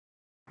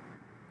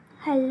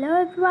Hello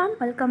everyone,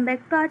 welcome back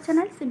to our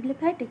channel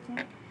simplified teaching.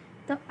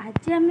 तो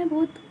आज आम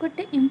बहुत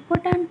गोटे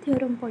इम्पोर्टाट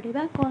थ्योरम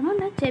पढ़ा कौन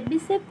ना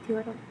चेबिशेव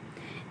थ्योरम।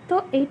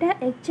 तो यहाँ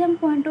एग्जाम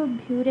पॉइंट ऑफ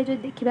व्यू रे जो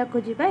देखा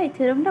जावा ये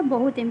थ्योरमटा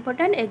बहुत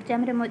इंपोर्टेंट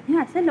एग्जाम रे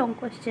आसे लॉन्ग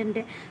क्वेश्चन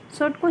रे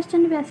शॉर्ट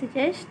क्वेश्चन भी आसी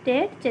जाए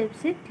स्टेट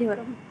चेबिशेव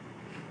थ्योरम।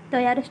 तो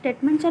यार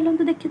स्टेटमेंट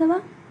चलते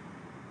देखीदबा।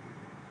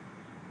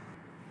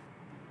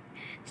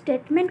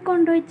 स्टेटमेंट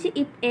कौन रही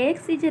if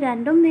x is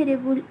random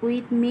variable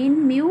with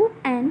mean mu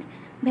and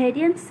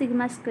variance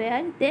sigma square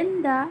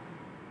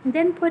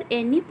then for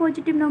any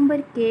positive number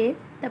k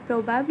the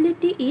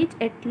probability is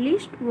at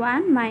least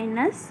 1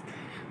 minus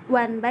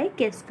 1 by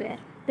k square।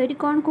 तो ये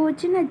कौन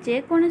कहूँ ना जे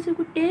कौन से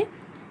गोटे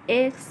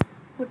x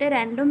गोटे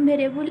रैंडम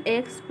वेरिएबल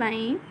x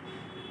पाई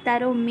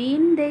तार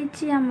मीन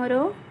देछि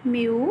हमरो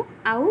म्यू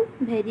आउ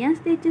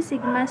वेरिएंस देछि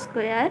सिग्मा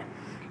स्क्वायर।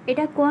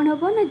 एटा कौन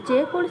हम ना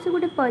जे कौन से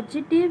गोटे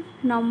पॉजिटिव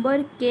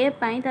नंबर k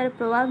पाई तार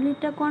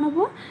प्रोबेबिलिटी कौन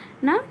हम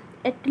ना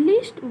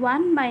at least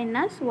 1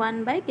 minus 1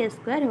 by k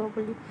square हो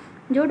बोली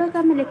जोटा को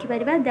आम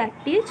लिखिपर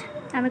दैट इज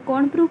आम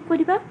कौन प्रूव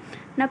करवा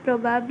ना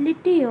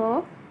probability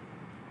of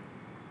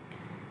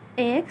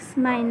x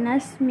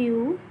minus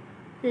mu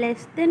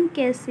less than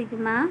k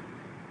sigma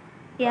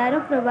यार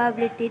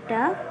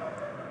प्रोबेबिलिटीटा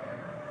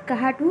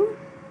कहाटू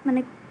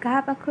माने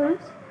कहा पाखर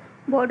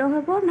बड़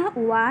हम ना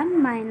 1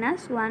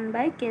 माइनस 1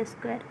 by k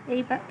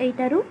स्क्वायर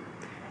एटारू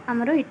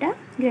आमर यहाँ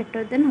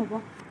ग्रेटर देन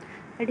हम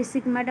ये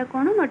सिग्माटा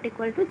कौन नॉट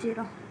इक्वल टू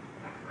 0।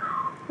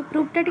 तो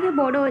प्रूफटा टी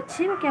बड़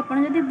अच्छी बाकी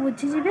आपड़ी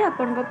बुझीजे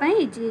आपण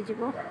इजी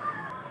हो।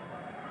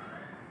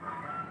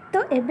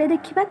 तो एबे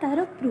देखिबा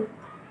तार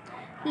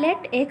proof.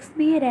 Late x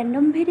B a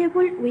random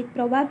variable with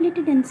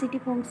probability density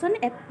function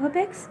F of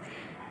x.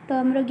 तो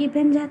आमर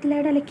गिवन जहाँ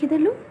था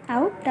लिखिदेलु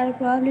आउ तार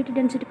प्रोबेबिलिटी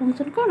डेंसिटी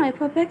फंक्शन कौन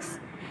F of x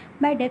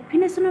by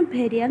definition of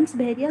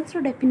variance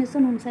row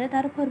definition अनुसार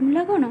तार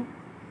फॉर्मूला कौन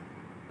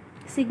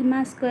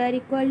sigma square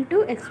equal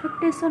to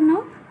expectation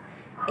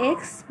of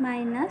x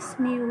minus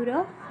mu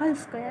row whole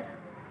square.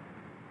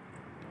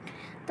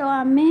 तो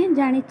आम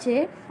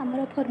जाचे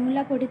आमर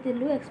formula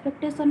पढ़ीलु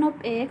expectation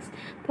of x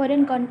for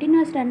an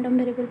continuous random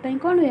variable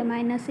कौन हुए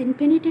minus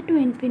infinity to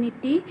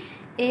infinity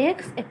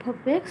x F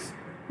of x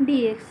D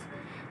x.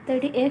 तो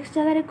ये x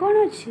जगह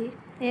कौन अच्छी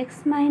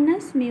एक्स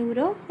माइनस म्यू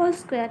रो होल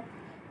स्क्वायर।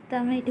 तो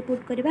आम ये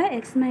पुट करवा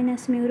x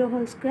minus mu row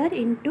whole square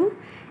into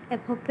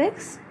F of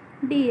x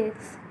D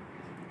x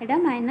Etah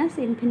minus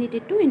infinity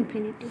to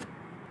infinity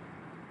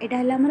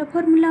यहाँ है आमर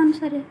फॉर्मूला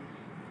अनुसार।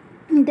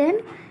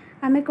 देन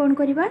आम कौन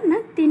करवा ना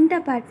तीन टा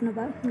पार्ट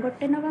नवा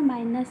गोटे नवा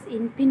minus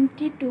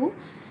infinity to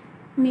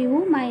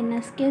mu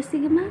minus के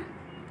सिग्मा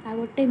आ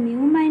गोटे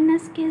म्यू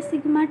माइनस के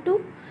सिग्मा टू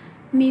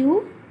म्यू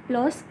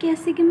प्लस के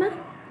सिग्मा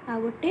आ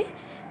गोटे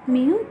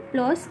म्यू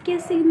प्लस के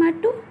sigma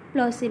two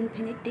plus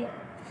infinity.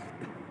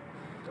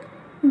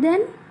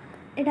 Then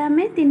एटा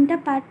आम तीन टा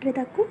पार्ट रे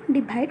ताकू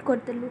डिवाइड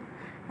करदेलु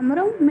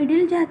आमर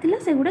मिडिल जहाँ थिला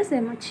सेगुड़ा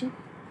सेम अच्छी।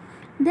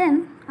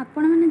 देन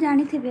आपण मैंने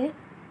जानी थे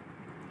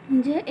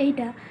जे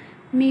एटा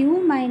म्यू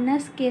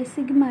माइनस के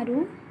सिग्मा रु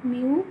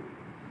म्यू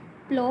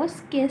प्लस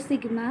के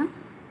sigma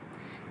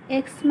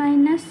x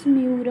minus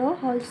mu row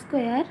whole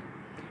square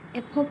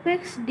F of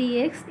x D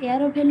x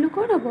यार वैल्यू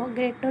कौन हम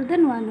ग्रेटर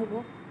देन 1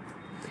 हम।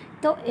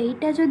 तो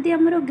यहीटा जदि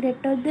आमर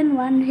ग्रेटर देन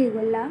 1 हो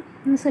गला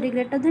सॉरी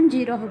ग्रेटर देन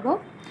 0 हम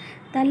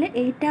ताले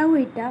एटा आउ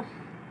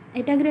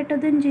एटा ग्रेटर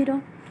देन 0।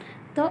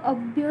 तो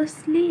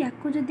ऑब्वियसली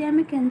याकू जदि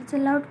आम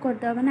कैंसल आउट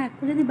करदे माने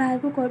याकू जदि बाहर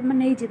को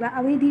नहीं जावा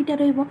आउ ये दुईटा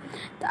रहिबो।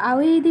 तो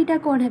आउ ये दुईटा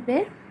कौन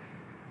हेबे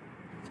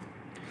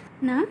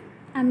ना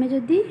आम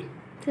जदि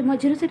से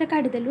मझिरू से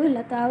काटिदेलु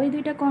है तो आउ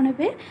दुईटा कौन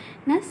हे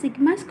ना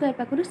सिग्मा स्क्वायर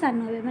पाखु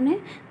सान हे माने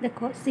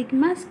देख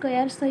सिग्मा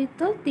स्क्वायर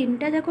सहित तीन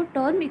टा जाक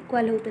टर्म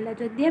इक्वाल होता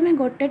जदि आम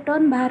गोटे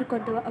टर्म बाहर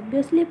करदे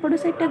ऑब्वियसली एपट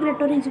साइडटा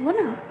ग्रेटर हो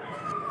ना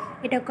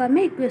यहाँ को आम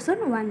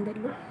इक्वेशन 1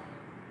 देलु।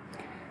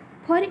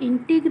 फॉर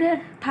इंटीग्रल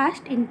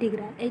फास्ट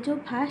इंटीग्रल ये जो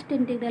फास्ट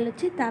इंटीग्रल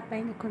अच्छी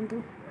तापाई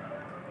देखु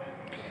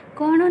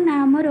कौन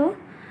ना आमर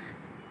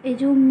ये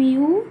जो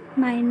म्यू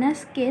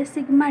माइनस के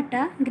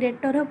सिग्माटा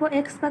ग्रेटर हम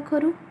एक्स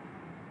पाखरु।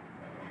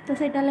 तो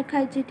सेटा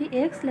लिखाई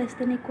x less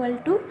than equal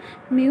to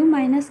mu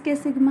minus के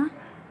सिग्मा।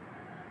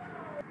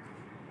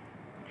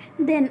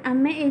 देन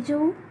आम ये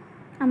जो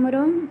आमर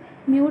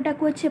म्यूटा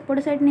को अच्छे एपट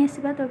साइड नहीं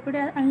आसवा तो एपटे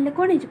आनले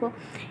कौन हो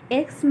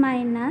एक्स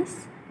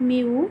माइनस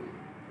म्यू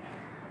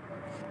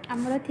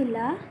आमर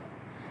थिला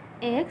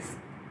x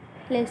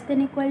less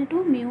than equal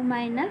to mu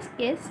minus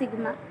के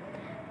सिग्मा।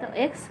 तो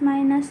एक्स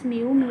माइनस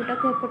म्यू म्यूटा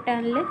को एपटे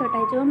आनले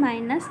तो ये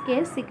माइनस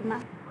के सिग्मा।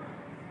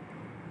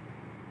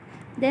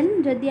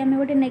 देन जदि आम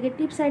गोटे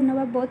नेगेटिव साइड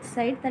नवा बोथ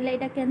साइड ताले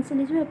एटा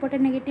कैंसिल हो एपटे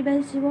नेगेटिव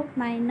आसो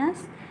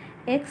minus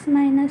x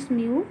minus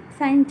mu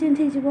sign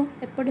change हो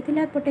एपटे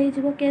थिला एपटे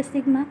हो के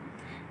sigma.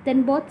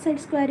 Then both side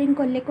squaring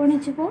कले कौन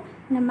हो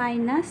ना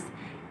माइनस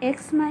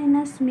एक्स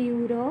माइनस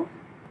म्यू रो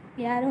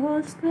यार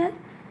होल स्क्वायर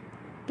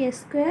के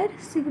स्क्वायर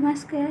सिग्मा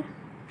स्क्वायर।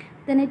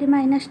 देन ये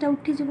माइनसटा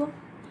उठीज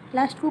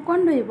लास्ट को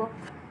कौन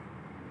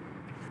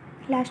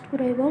लास्ट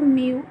को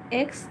mu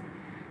x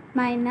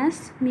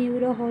minus mu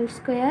row whole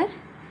square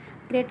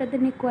greater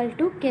than equal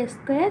to के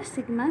स्क्वायर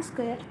सिग्मा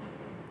स्क्वायर।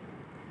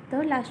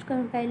 तो लास्ट को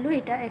पाइलु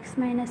यहाँ x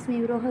minus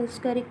mu whole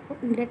square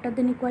greater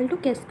than equal to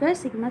के square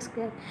sigma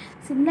square.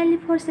 Similarly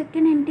for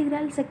second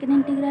integral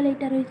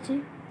यहाँ रही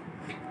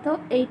तो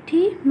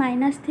ये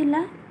minus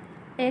थिला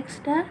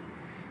एक्सटा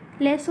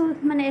लेस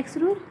माने एक्स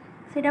रु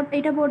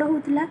सेटा बड़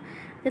होता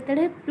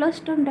जिते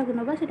प्लस टर्मटा को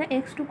नवा से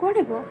एक्स टू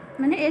कौन हो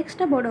माने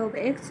एक्सटा बड़ हो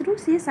एक्स रु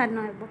सी सान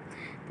हो।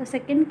 तो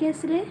सेकेंड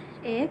केस रे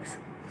x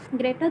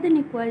greater than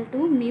equal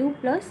to mu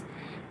plus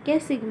के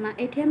सिग्मा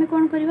ये आम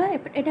कौन करवा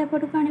यहाँ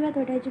एपट को आने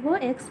तो यहाँ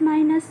x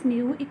minus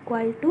mu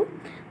equal to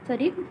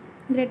sorry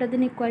greater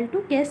than equal to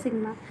के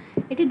सिग्मा।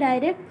 ये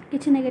डायरेक्ट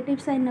किसी नेगेटिव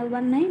साइन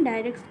नबार ना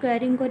डायरेक्ट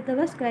स्क्वायरिंग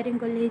करदे स्क्वायरिंग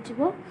कले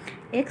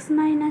x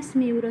minus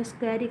mur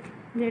square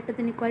greater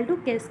than equal to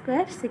के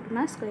स्क्वायर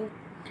सिग्मा स्क्वायर।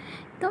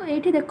 तो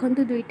ये देखो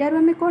दुईटार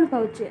आम कौन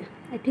पाचे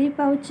ये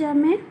पाचे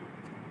आम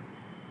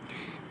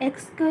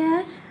x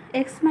square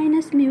x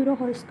minus mur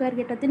whole square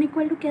greater than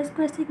equal to के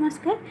स्क्वायर सिग्मा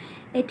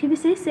स्क्वायर ये भी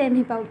से सेम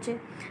ही पाचे।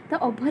 तो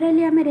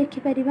ओवरऑल आम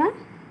रखिपर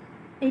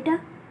यहाँ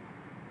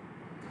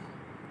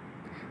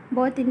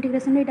बोथ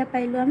इंटीग्रेशन यहाँ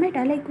पाइलु आम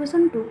यहाँ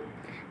इक्वेशन 2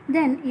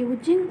 देन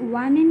यूजिंग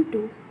 1 इन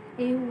 2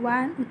 ये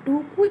 2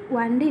 को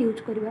 1 रे यूज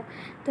करवा।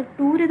 तो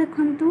 2 रे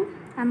देखंतु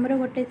आमर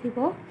गोटे थी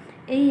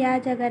या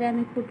जगार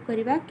आम पुट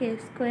करवा के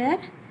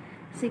स्क्वायर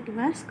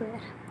सिग्मा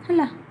स्क्वायर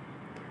है।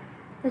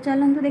 तो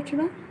चलतु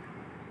देखा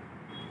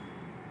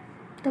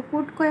तो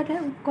पुट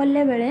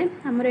कले बेले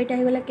आमर यहाँ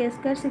होगा के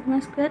स्क्वायर सिग्मा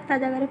स्क्वायर ता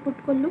जगह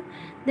पुट कलु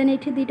देन ये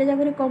दुईटा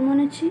जगह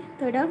कमन अच्छी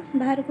तो यहाँ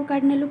बाहर को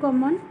काट नेलु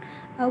कमन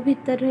आउ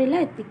भीतर रहा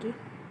एतिकी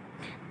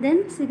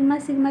then sigma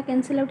sigma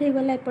cancel out हो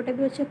गला एपटे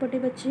भी अच्छे एपटे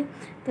भी अच्छे।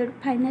 तो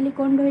फाइनाली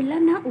कौन रहा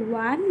ना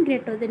 1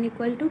 ग्रेटर देन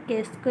इक्वल टू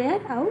के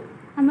स्क्वायर आउ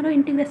आमर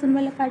इंटीग्रेशन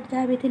वाला पार्ट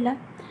जहाँ भी थिला।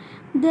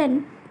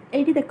 देन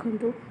ये देखु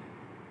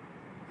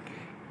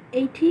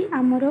ये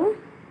आमर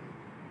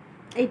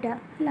यहाँ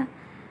है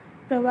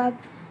प्रभाव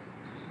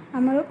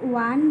आमर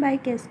 1 बाय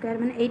के स्क्वायर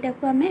माने यहाँ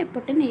को आम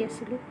एपटे नहीं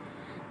आसलु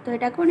तो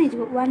यहाँ कौन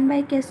हो 1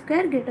 बाय के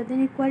square greater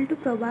than equal to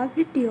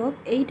probability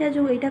of यहाँ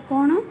जो यहाँ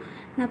कौन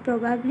ना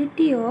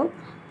प्रोबेबिलिटी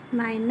ऑफ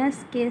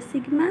माइनस के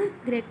sigma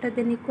greater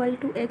than equal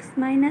to x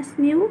minus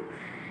mu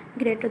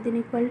greater than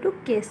equal to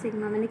के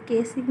सिग्मा माने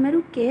के सिग्मा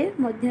रु के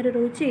मध्य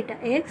रोचे यहाँ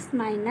एक्स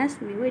माइनस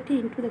म्यू ये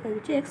इंटू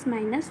देखा एक्स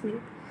माइनस म्यू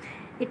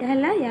यहाँ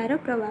है यार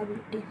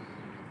प्रोबेबिलिटी।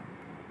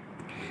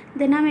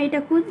 देन आम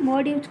यहाँ को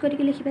मोड यूज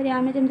करके लिखिपर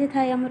आम जमी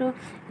थाए आमर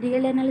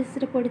रियल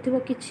एनालिसिस पढ़ी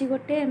कि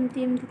गोटे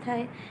एमती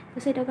थाए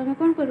तो सहीटा को आम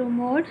कौन करूँ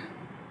मोड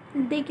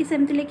देकी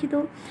सेमती लिखी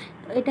दो।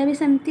 तो यहाँ भी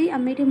सेमती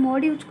आम ये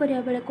मोड यूज करा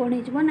बेले कौन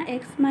हो ना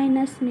x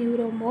minus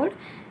mur mode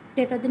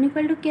greater than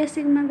equal to के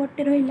सिग्मा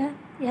गोटे रहा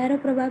यार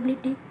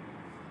प्रोबेबिलिटी।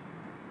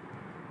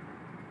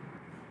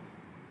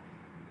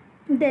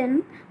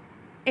 देन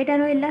यहाँ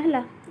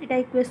रहा है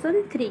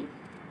इक्वेशन 3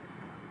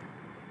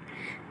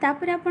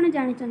 तापर आपण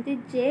जानी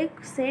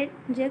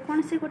जे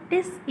कौन से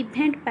गोटे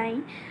इवेंट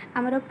पाई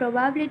आमर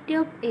प्रोबेबिलिटी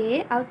ऑफ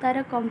ए आउ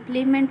तार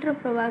कॉम्प्लीमेंट रो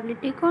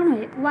प्रोबेबिलिटी कौन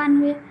हुए 1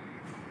 हुए।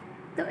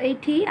 तो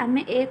ये आम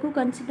ए को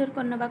कंसीडर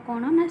करना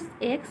कौन ना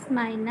एक्स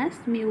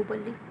माइनस म्यू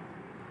बोली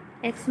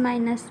x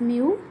minus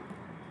mu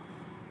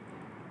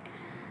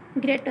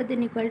greater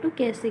than equal to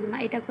के सिग्मा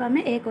यहाँ को आम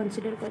ए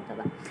कंसीडर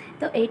करदे।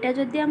 तो यहाँ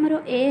जदि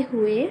आमर ए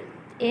हुए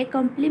ए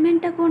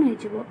कॉम्प्लीमेंटा कौन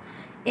हो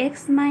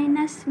x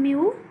minus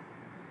mu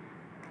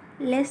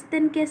less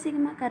than के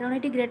सिग्मा कारण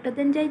ये ग्रेटर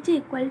देन जाइए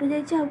इक्वल टू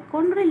जाइए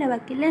कौन रहा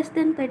बाकी लेस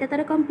देन तो यहाँ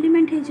तार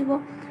कॉम्प्लीमेंट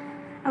हो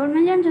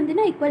आपने जानते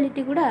ना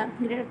इक्वालिटी गुड़ा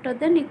greater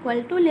than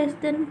equal to less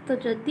than. तो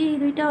जदि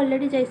दुईटा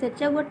अलरेडी जाई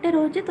सारी गोटे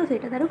रोचे तो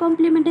सहीटा तार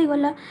कॉम्प्लीमेंट हो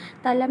गला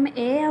ताले आम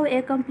ए आउ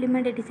ए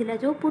कॉम्प्लीमेंट ये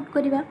जो पुट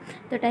करवा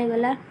तो यहाँ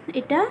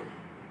यहाँ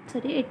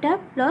सॉरी यहाँ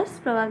plus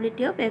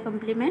probability of A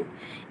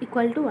complement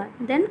equal to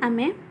 1 then आम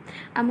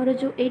आमर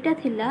जो यहाँ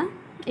थिला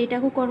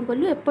यहाँ को कौन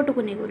कलु एपट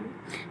को नहीं गलु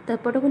तो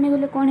एपट को नहीं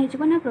गले कौन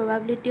हो ना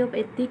probability of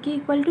एतिकी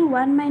equal to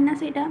 1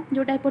 minus यहाँ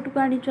जोटा एपट को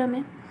आनीचु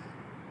आम।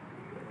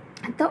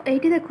 तो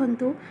ये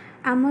देखु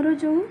आमर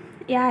जो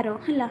यार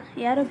है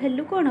यार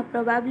भैल्यू कौन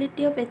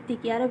प्रोबेबिलिटी ऑफ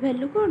एतिकी यार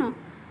भैल्यू कौन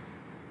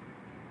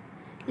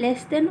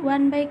लेस देन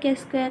 1 बाय के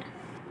स्क्वायर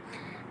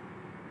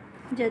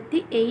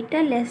जदि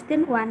एटा लेस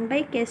देन 1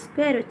 बाय के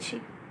स्क्वायर अच्छी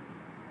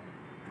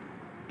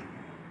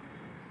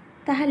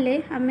ताहले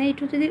आम ये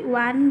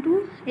 1 रु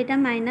यहाँ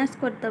माइनस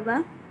करदबा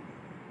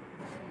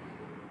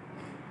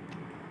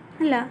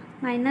है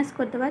माइनस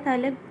करदबा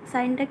ताहले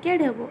साइनटा क्या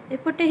हम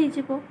एपटे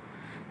हो।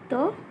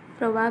 तो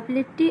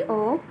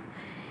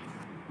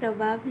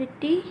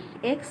probability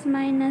x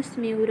minus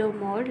mur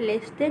mode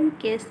less than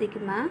के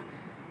सिग्मा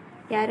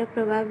यार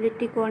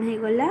प्रोबेबिलिटी कौन हो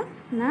गला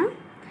ना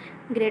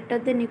greater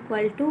than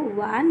equal to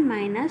 1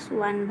 minus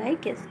 1 bye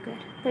के स्क्वायर।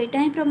 तो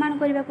यहाँ ही प्रमाण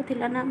करने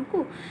को ना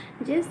आमको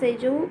जे से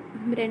जो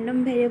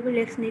रैंडम वेरिएबल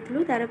एक्स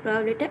नहीं तार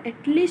प्रोबेबिलिटी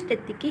एटलिस्ट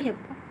एतिकी हेब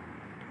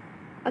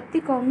अति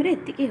कम रे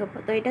एतिकी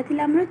हेब। तो यहाँ थी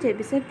आम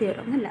चेबिशेव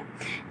थ्योरम है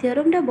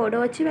थ्योरमटा बड़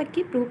अच्छी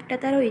बाकी प्रूफटा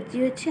तार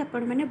इजी अच्छी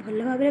आपण मैंने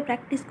भल भाव में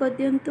प्रैक्टिस कर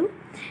दिंतु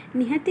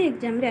निहाती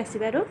एग्जाम रे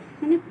आसबार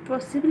माने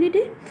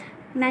पॉसिबिलिटी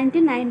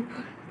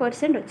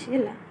 99% अच्छी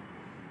है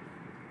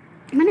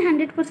माने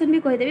 100% भी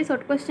कहीदेवी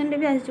सर्ट क्वेश्चन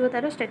भी आसो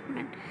तार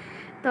स्टेटमेंट।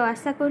 तो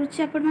आशा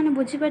करुच्ची आपण मैंने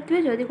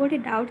बुझीपारे जदि कोई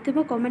डाउट थी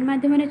कमेंट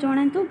मध्यम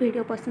जनातु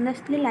वीडियो पसंद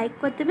आसले लाइक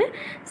करदे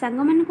सांग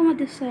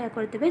मानक शेयर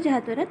करदे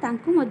जहाँद्वारा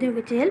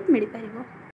किसी हेल्प मिल पार।